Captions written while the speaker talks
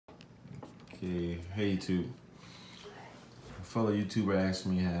Okay, hey YouTube. A fellow YouTuber asked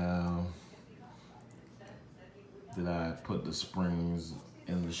me how did I put the springs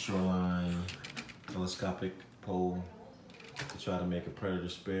in the shoreline telescopic pole to try to make a predator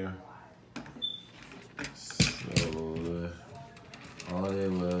spare. So all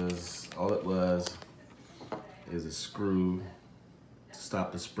it was is a screw to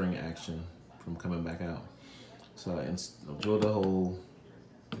stop the spring action from coming back out. So I drilled a hole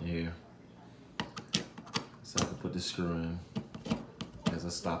in here so I can put the screw in as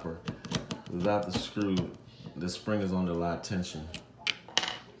a stopper. Without the screw, the spring is under a lot of tension.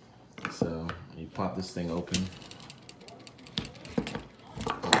 So you pop this thing open,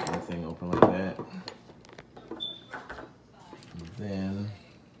 pop that thing open like that, and then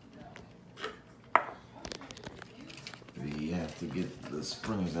we have to get the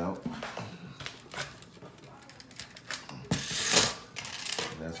springs out.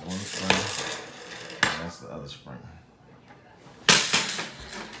 That's one spring, and that's the other spring.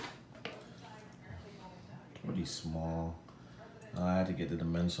 Pretty small. I had to get the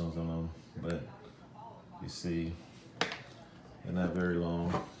dimensions on them, but you see, they're not very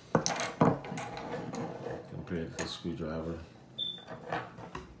long compared to the screwdriver.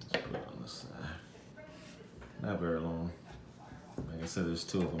 Let's put it on this side. Not very long. Like I said, there's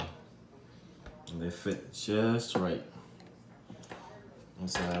two of them, and they fit just right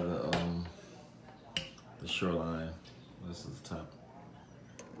inside the shoreline. This is the top.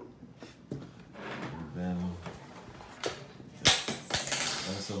 And then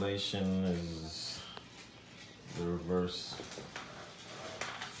insulation is the reverse.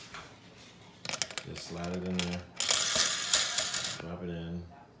 Just slide it in there, drop it in.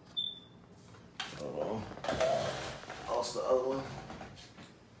 Oh, lost the other one.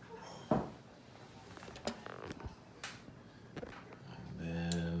 And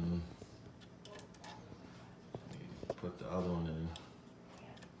then put the other one in.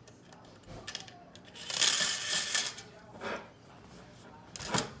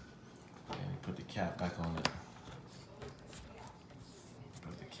 Put the cap back on it.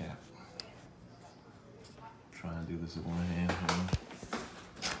 Put the cap. Try and do this with one hand.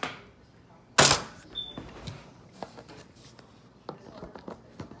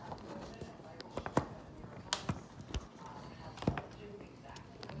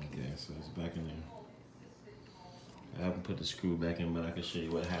 Okay, so it's back in there. I haven't put the screw back in, but I can show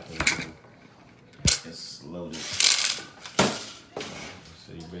you what happens when it's loaded.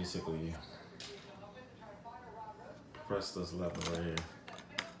 So you basically press this lever right here,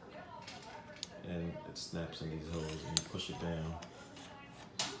 and it snaps in these holes, and you push it down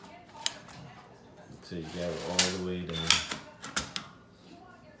until you got it all the way down.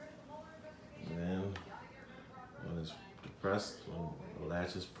 And then when it's pressed, when the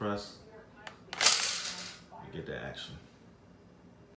latch is pressed, you get the action.